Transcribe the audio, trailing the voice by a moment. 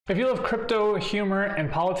If you love crypto, humor,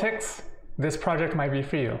 and politics, this project might be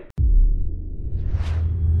for you.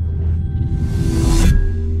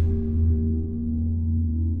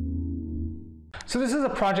 So this is a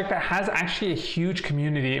project that has actually a huge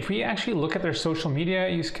community. If we actually look at their social media,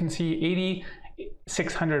 you can see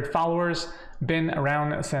 8,600 followers, been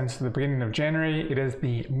around since the beginning of January. It is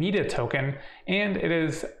the Moneda token, and it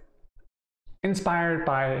is inspired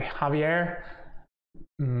by Javier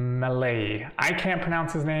Milei. I can't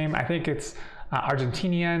pronounce his name. I think it's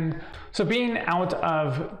Argentinian. So being out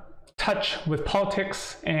of touch with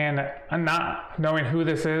politics and not knowing who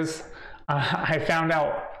this is, I found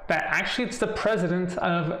out that actually it's the president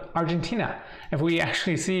of Argentina. If we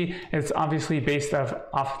actually see, it's obviously based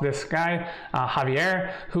off this guy,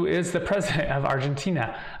 Javier, who is the president of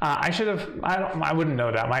Argentina. I wouldn't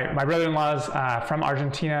know that. My brother-in-law's from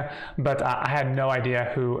Argentina, but I had no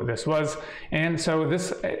idea who this was. And so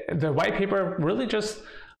the white paper really just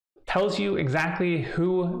tells you exactly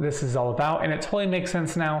who this is all about. And it totally makes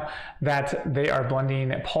sense now that they are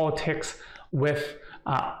blending politics with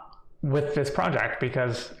this project,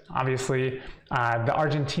 because obviously the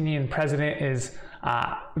Argentinian president is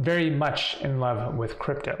very much in love with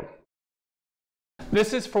crypto.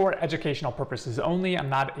 This is for educational purposes only. I'm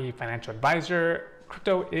not a financial advisor.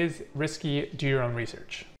 Crypto is risky. Do your own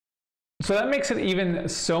research. So that makes it even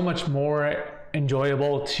so much more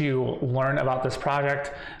enjoyable to learn about this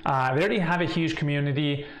project. They already have a huge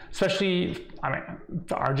community, especially,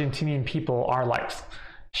 the Argentinian people are like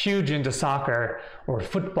huge into soccer or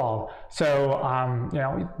football. So,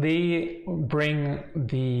 they bring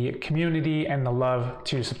the community and the love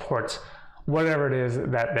to support whatever it is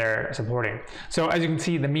that they're supporting. So as you can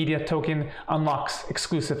see, the Moneda token unlocks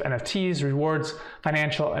exclusive NFTs, rewards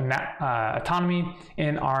financial autonomy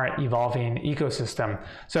in our evolving ecosystem.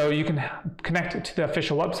 So you can connect to the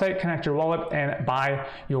official website, connect your wallet, and buy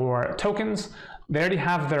your tokens. They already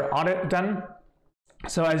have their audit done.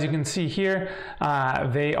 So as you can see here,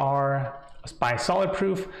 they are by solid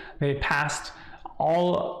proof. They passed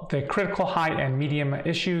all the critical high and medium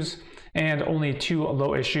issues and only 2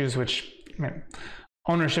 low issues, which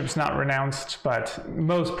ownership's not renounced, but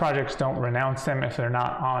most projects don't renounce them if they're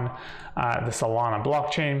not on the Solana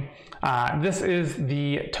blockchain. This is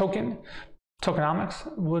the tokenomics,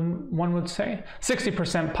 one would say.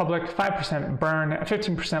 60% public, 5% burn,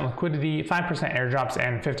 15% liquidity, 5% airdrops,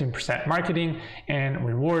 and 15% marketing and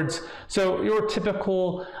rewards. So your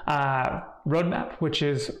typical roadmap, which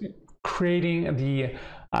is creating the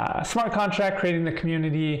smart contract, creating the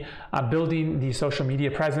community, building the social media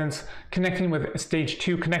presence, connecting with stage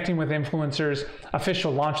 2, connecting with influencers,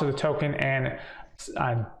 official launch of the token, and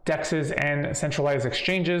DEXs and centralized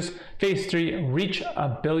exchanges. Phase 3, reach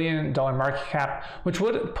 $1 billion market cap, which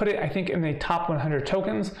would put it, I think, in the top 100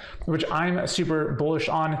 tokens, which I'm super bullish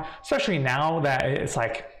on, especially now that it's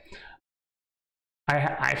like,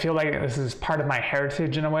 I feel like this is part of my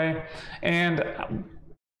heritage in a way. And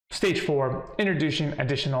Stage 4, introducing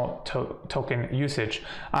additional token usage.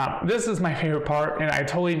 This is my favorite part, and I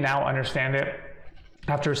totally now understand it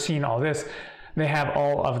after seeing all this. They have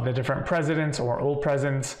all of the different presidents or old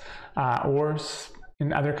presidents or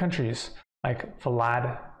in other countries like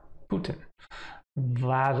Vladimir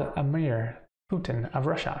Putin of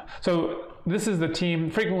Russia. So this is the team.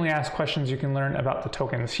 Frequently asked questions. You can learn about the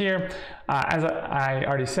tokens here. As I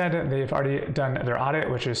already said, they've already done their audit,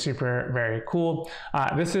 which is very cool.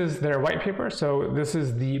 This is their white paper. So this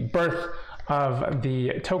is the birth of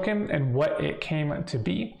the token and what it came to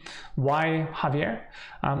be. Why Javier?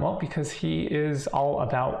 Well, because he is all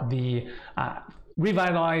about the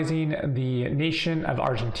revitalizing the nation of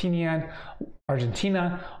Argentina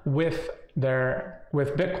with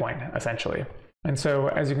Bitcoin, essentially. And so,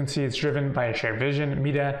 as you can see, it's driven by a shared vision.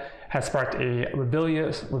 Moneda has sparked a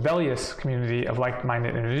rebellious community of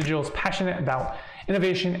like-minded individuals passionate about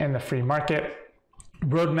innovation and the free market.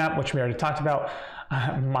 Roadmap, which we already talked about.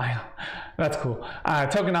 That's cool.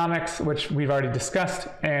 Tokenomics, which we've already discussed,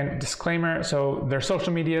 and disclaimer. So their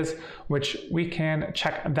social medias, which we can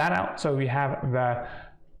check that out. So we have the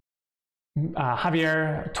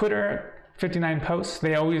Javier Twitter, 59 posts.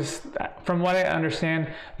 They always, from what I understand,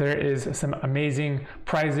 there is some amazing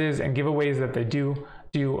prizes and giveaways that they do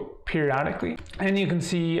periodically. And you can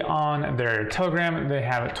see on their Telegram, they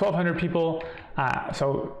have 1,200 people.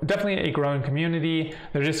 So definitely a growing community.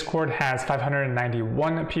 Their Discord has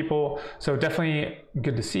 591 people. So definitely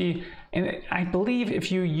good to see. And I believe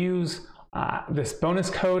if you use this bonus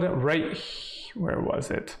code right, where was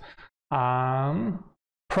it?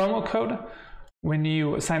 Promo code, when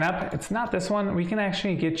you sign up, it's not this one. We can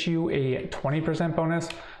actually get you a 20% bonus.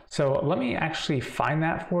 So let me actually find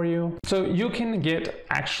that for you. So you can get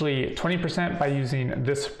actually 20% by using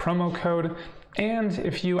this promo code. And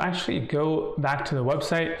if you actually go back to the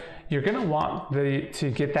website, you're gonna want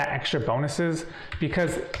to get that extra bonuses,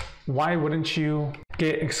 because why wouldn't you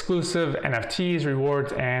get exclusive NFTs,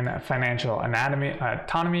 rewards, and financial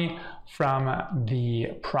autonomy from the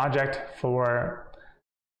project for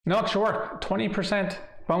no extra work, 20%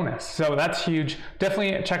 bonus. So that's huge.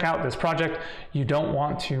 Definitely check out this project. You don't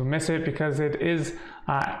want to miss it because it is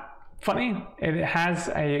funny. It has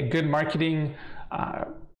a good marketing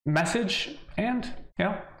message, and you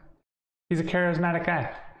know, he's a charismatic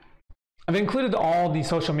guy. I've included all the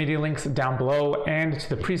social media links down below and to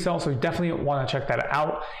the pre-sale, so you definitely want to check that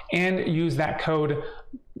out and use that code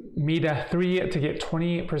MEDA3 to get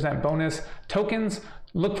 20% bonus tokens.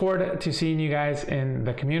 Look forward to seeing you guys in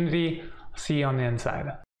the community. See you on the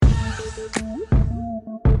inside.